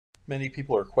Many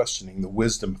people are questioning the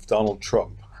wisdom of Donald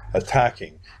Trump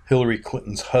attacking Hillary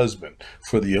Clinton's husband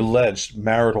for the alleged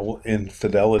marital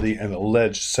infidelity and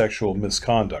alleged sexual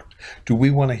misconduct. Do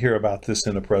we want to hear about this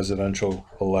in a presidential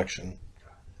election?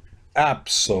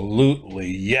 Absolutely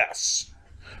yes.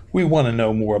 We want to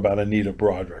know more about Anita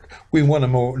Broderick. We want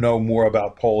to know more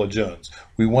about Paula Jones.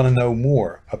 We want to know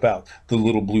more about the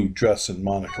little blue dress and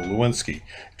Monica Lewinsky.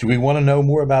 Do we want to know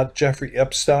more about Jeffrey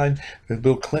Epstein,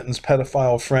 Bill Clinton's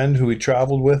pedophile friend who he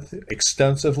traveled with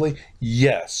extensively?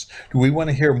 Yes. Do we want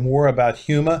to hear more about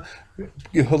Huma,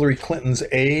 Hillary Clinton's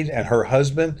aide, and her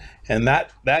husband, and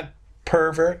that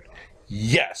pervert?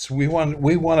 Yes, we want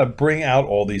to bring out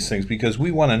all these things because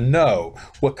we want to know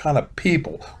what kind of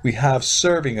people we have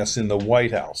serving us in the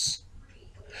White House.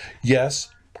 Yes,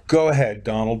 go ahead,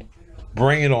 Donald.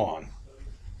 Bring it on.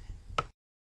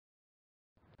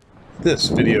 This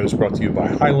video is brought to you by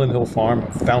Highland Hill Farm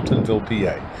of Fountainville,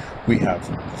 PA. We have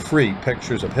free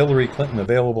pictures of Hillary Clinton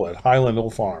available at Highland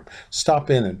Hill Farm. Stop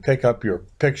in and pick up your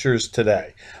pictures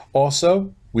today.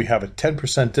 Also, we have a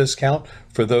 10% discount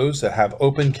for those that have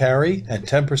open carry and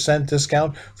 10%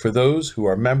 discount for those who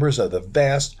are members of the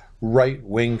vast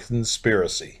right-wing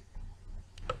conspiracy.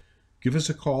 Give us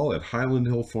a call at Highland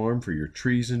Hill Farm for your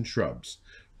trees and shrubs.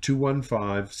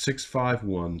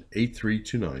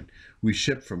 215-651-8329. We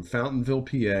ship from Fountainville,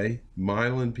 PA,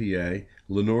 Milan, PA,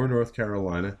 Lenore, North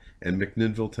Carolina, and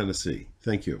McMinnville, Tennessee.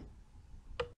 Thank you.